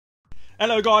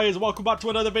Hello guys, welcome back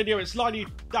to another video. It's Liney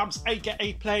Dabs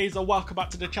aka Plays and welcome back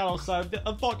to the channel. So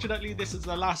unfortunately this is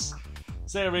the last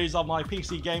series of my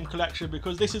PC game collection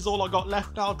because this is all I got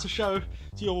left now to show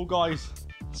to you all guys.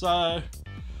 So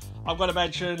I'm going to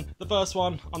mention the first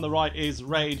one on the right is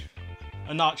Raid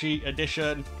Anarchy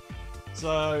Edition.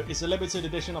 So it's a limited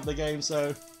edition of the game,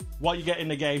 so what you get in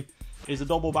the game is a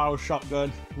double barrel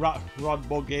shotgun, rat rod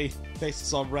buggy,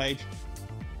 Faces of Rage,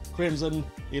 Crimson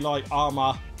Elite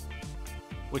Armor,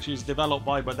 which is developed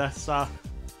by Bethesda,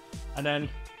 and then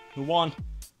the one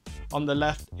on the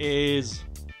left is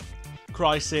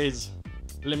Crysis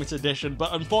limited edition,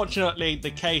 but unfortunately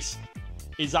the case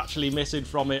is actually missing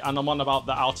from it, and I'm on about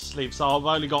the outer sleeve, so I've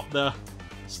only got the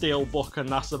steel book and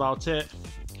that's about it.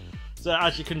 So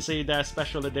as you can see there,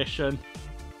 special edition,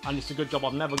 and it's a good job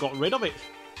I've never got rid of it,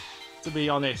 to be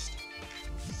honest.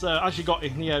 So as you got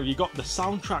in here, you got the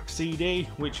soundtrack CD,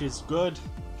 which is good.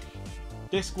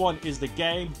 Disc 1 is the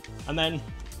game, and then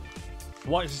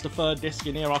what is the third disc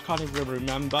in here? I can't even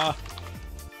remember.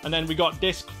 And then we got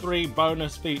disc 3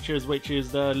 bonus features, which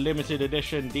is the limited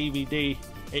edition DVD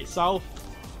itself,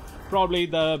 probably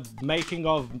the making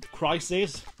of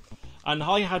Crysis. And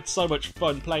I had so much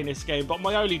fun playing this game, but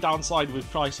my only downside with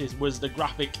Crysis was the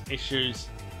graphic issues.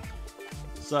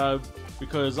 So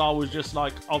because I was just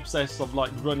like obsessed of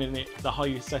like running it the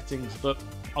highest settings, but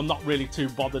I'm not really too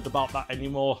bothered about that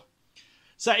anymore.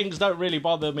 Settings don't really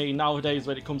bother me nowadays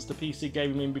when it comes to PC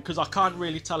gaming because I can't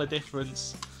really tell a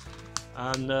difference.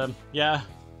 And yeah,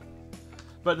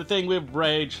 but the thing with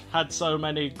Rage had so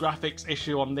many graphics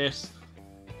issue on this,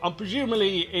 and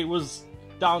presumably it was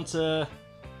down to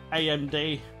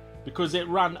AMD because it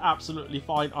ran absolutely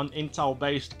fine on Intel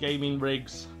based gaming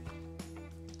rigs.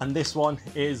 And this one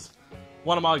is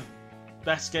one of my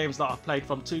best games that I've played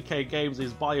from 2K Games,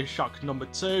 is Bioshock number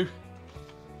 2.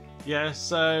 Yeah,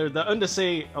 so the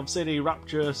undersea of City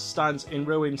Rapture stands in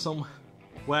ruin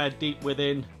somewhere deep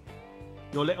within.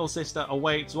 Your little sister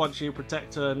awaits once you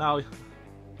protect her. Now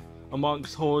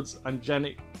amongst hordes and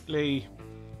genetically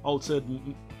altered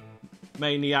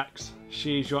maniacs,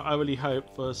 she's your only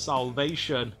hope for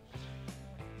salvation.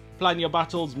 Plan your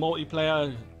battles,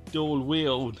 multiplayer, dual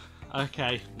wield.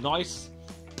 Okay, nice.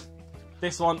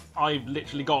 This one I've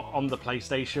literally got on the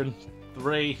PlayStation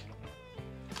 3.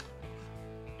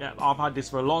 Yeah, I've had this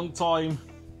for a long time.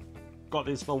 Got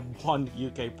this for £1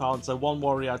 UK, so one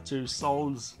warrior, 2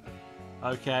 souls.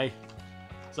 Okay,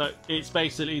 so it's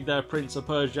basically the Prince of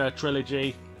Persia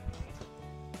trilogy.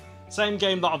 Same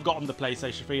game that I've got on the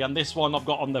PlayStation 3, and this one I've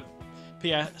got on the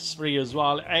PS3 as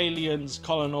well. Aliens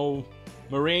Colonial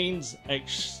Marines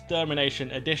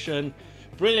Extermination Edition.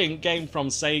 Brilliant game from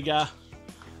Sega.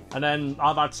 And then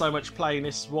I've had so much playing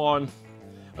this one.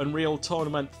 Unreal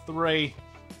Tournament 3,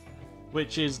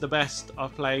 which is the best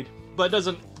I've played, but it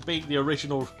doesn't beat the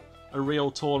original Unreal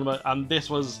Tournament, and this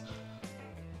was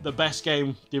the best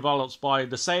game developed by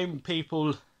the same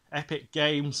people, Epic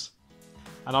Games.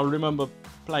 And I remember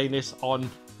playing this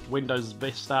on Windows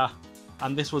Vista,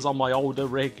 and this was on my older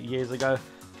rig years ago.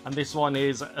 And this one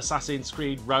is Assassin's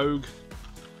Creed Rogue,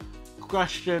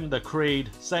 Question the Creed,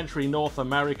 Century North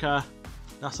America.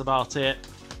 That's about it.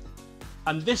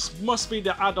 And this must be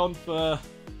the add-on for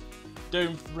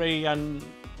Doom 3, and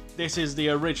this is the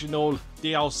original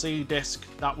DLC disc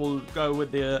that will go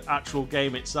with the actual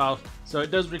game itself. So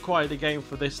it does require the game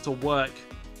for this to work.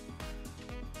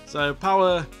 So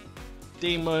power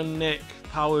demonic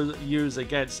power used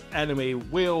against enemy,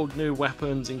 wield new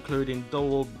weapons including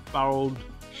double barreled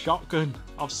shotgun.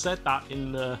 I've said that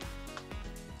in the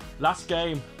last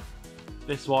game.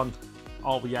 This one,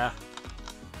 oh yeah,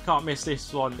 can't miss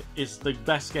this one. It's the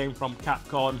best game from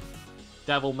Capcom,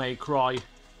 Devil May Cry.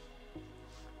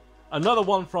 Another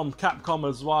one from Capcom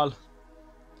as well,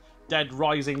 Dead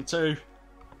Rising 2.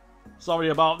 Sorry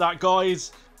about that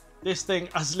guys, this thing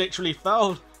has literally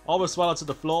fell, almost fell to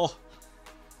the floor.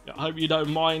 I hope you don't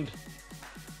mind.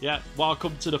 Yeah,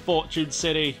 welcome to the Fortune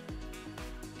City.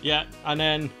 Yeah, and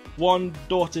then one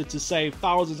daughter to save,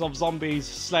 thousands of zombies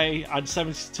slay, and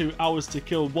 72 hours to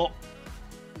kill. What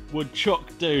would Chuck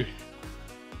do?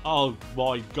 Oh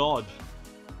my god.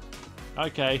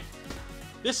 Okay,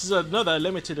 this is another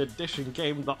limited edition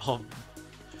game that I've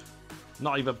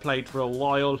not even played for a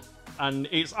while, and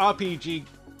it's RPG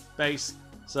based,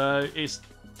 so it's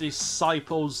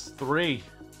Disciples 3.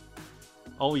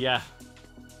 Oh yeah.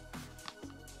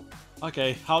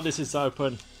 Okay, how this is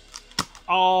open.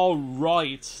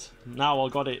 Alright, now I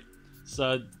got it.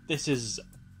 So this is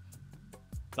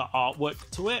the artwork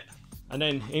to it, and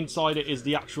then inside it is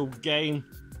the actual game,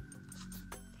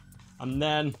 and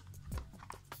then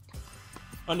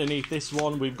underneath this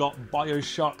one we've got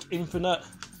Bioshock Infinite.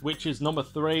 which is number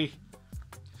 3.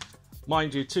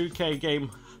 Mind you, 2K game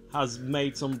has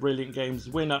made some brilliant games.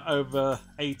 Winner over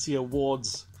 80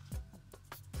 awards.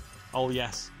 Oh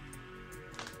yes.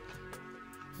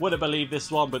 Wouldn't believe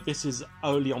this one, but this is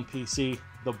only on PC.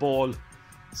 The Ball.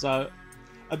 So,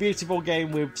 a beautiful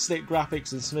game with slick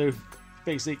graphics and smooth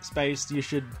physics based. You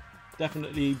should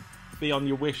definitely be on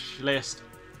your wish list.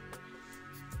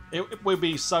 It would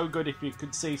be so good if you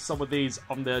could see some of these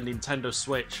on the Nintendo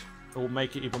Switch. It will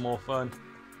make it even more fun.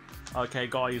 Okay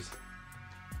guys,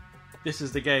 this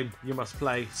is the game you must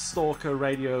play. Stalker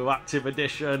Radioactive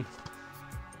Edition.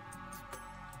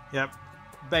 Yep.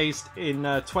 Based in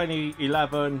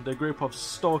 2011, the group of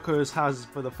stalkers has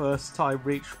for the first time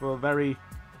reached for the very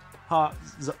heart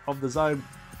of the zone.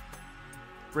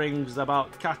 Brings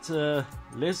about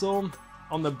cataclysm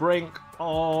on the brink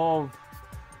of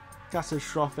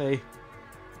catastrophe.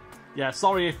 Yeah,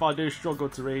 sorry if I do struggle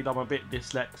to read, I'm a bit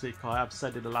dyslexic, I have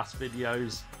said in the last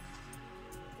videos.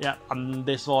 Yeah, and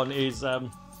this one is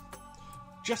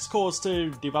Just Cause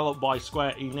 2, developed by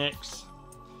Square Enix.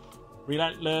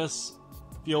 Relentless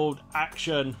fueled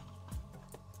action.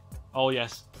 Oh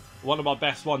yes, one of my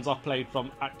best ones I've played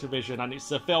from Activision, and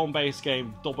it's a film-based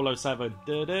game, 007.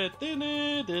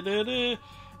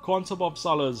 Quantum of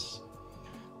Solace.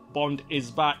 Bond is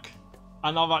back,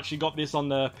 and I've actually got this on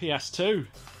the PS2.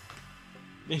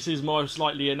 This is most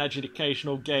likely an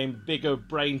educational game, bigger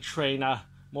brain trainer,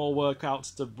 more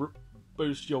workouts to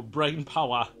boost your brain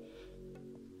power.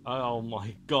 Oh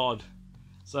my god.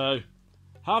 So,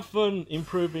 have fun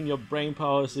improving your brain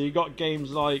power. So you got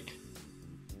games like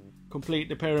Complete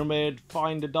the Pyramid,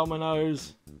 Find the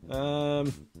Dominoes,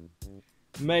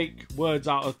 Make words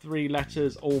out of 3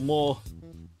 letters or more,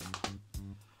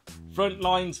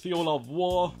 Frontlines, Fuel of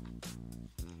War,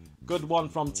 good one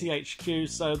from THQ,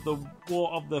 so the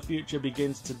war of the future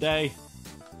begins today.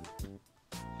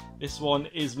 This one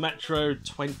is Metro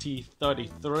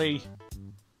 2033.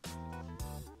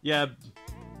 Yeah,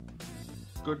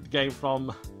 good game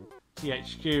from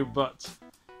THQ, but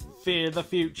fear the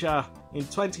future. In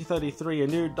 2033, a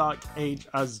new dark age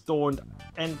has dawned.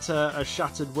 Enter a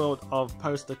shattered world of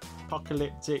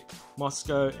post-apocalyptic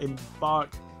Moscow.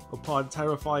 Embark upon a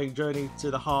terrifying journey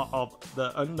to the heart of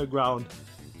the underground.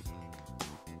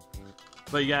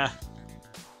 But yeah,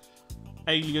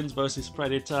 Aliens vs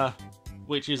Predator,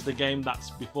 which is the game that's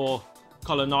before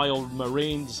Colonial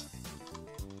Marines.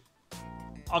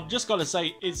 I've just got to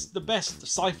say, it's the best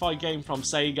sci-fi game from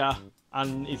Sega,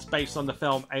 and it's based on the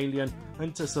film Alien.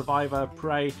 Hunter, Survivor,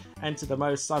 Prey, enter the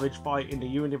most savage fight in the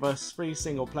universe, 3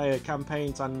 single-player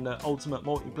campaigns and the ultimate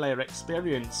multiplayer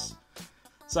experience.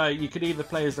 So you could either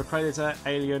play as the Predator,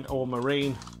 Alien or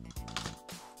Marine.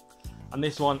 And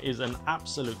this one is an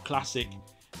absolute classic.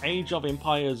 Age of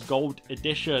Empires Gold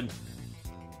Edition.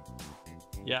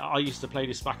 Yeah, I used to play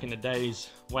this back in the days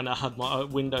when I had my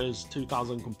Windows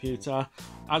 2000 computer.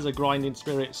 As a grinding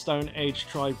spirit, Stone Age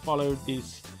tribe followed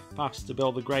these paths to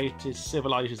build the greatest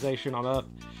civilization on Earth.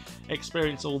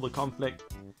 Experience all the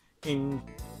conflict,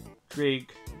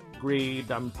 intrigue, greed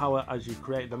and power as you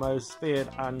create the most feared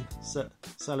and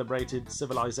celebrated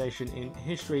civilization in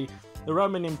history. The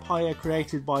Roman Empire,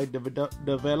 created by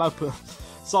developers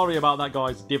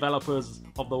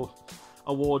of the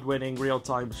award-winning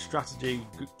real-time strategy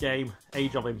game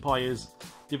Age of Empires,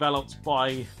 developed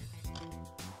by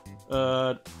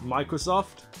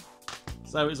Microsoft.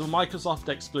 So it's a Microsoft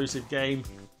exclusive game,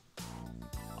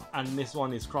 and this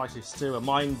one is Crysis 2, a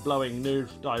mind-blowing new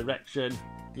direction,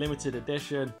 limited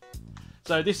edition.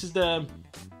 So this is the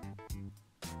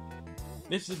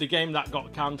game that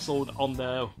got cancelled on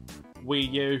the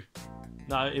Wii U.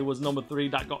 No, it was number 3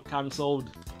 that got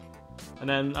cancelled. And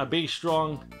then Be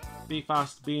Strong, Be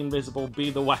Fast, Be Invisible, Be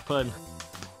the Weapon.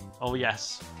 Oh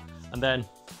yes. And then,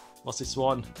 what's this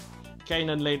one?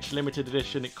 Kane and Lynch limited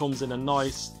edition. It comes in a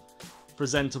nice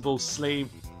presentable sleeve.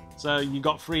 So you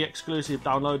got free exclusive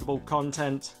downloadable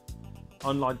content,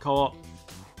 online co-op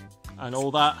and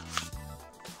all that.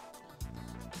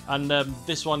 And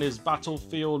this one is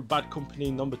Battlefield Bad Company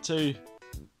number 2.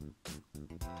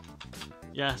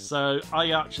 Yeah, so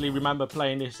I actually remember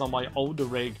playing this on my older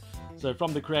rig. So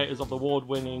from the creators of the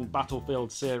award-winning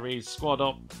Battlefield series, squad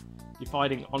up,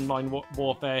 defining online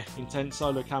warfare, intense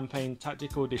solo campaign,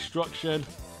 tactical destruction.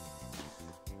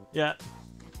 Yeah,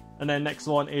 and then next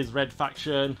one is Red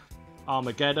Faction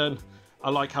Armageddon. I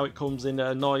like how it comes in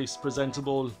a nice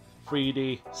presentable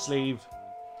 3D sleeve.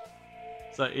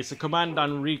 So it's a command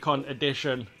and recon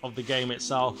edition of the game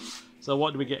itself. So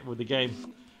what do we get with the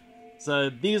game? So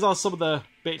these are some of the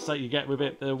bits that you get with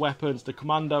it. The weapons, the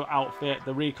commando outfit,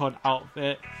 the recon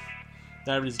outfit.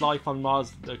 There is Life on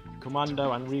Mars, the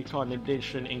Commando and Recon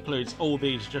Edition includes all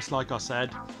these, just like I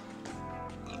said.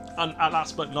 And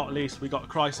last but not least, we got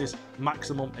Crysis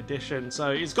Maximum Edition. So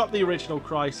it's got the original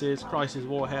Crysis, Crysis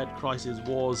Warhead, Crysis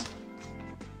Wars.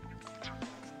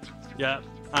 Yeah,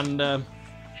 and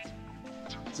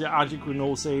so as you can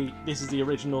all see, this is the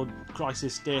original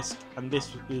Crysis disc, and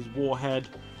this is Warhead,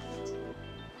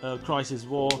 Crysis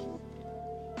War.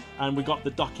 And we got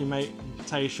the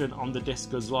documentation on the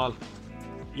disc as well.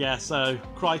 Yeah, so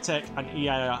Crytek and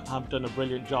EA have done a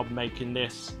brilliant job making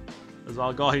this as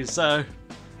well, guys. So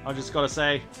I just gotta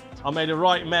say, I made a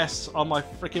right mess on my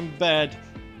freaking bed,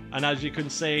 and as you can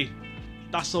see,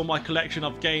 that's all my collection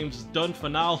of games done for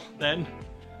now then.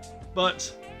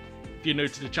 But if you're new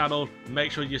to the channel,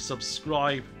 make sure you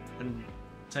subscribe and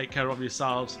take care of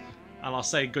yourselves, and I'll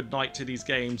say good night to these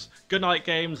games. Good night,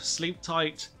 games. Sleep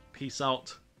tight. Peace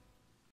out.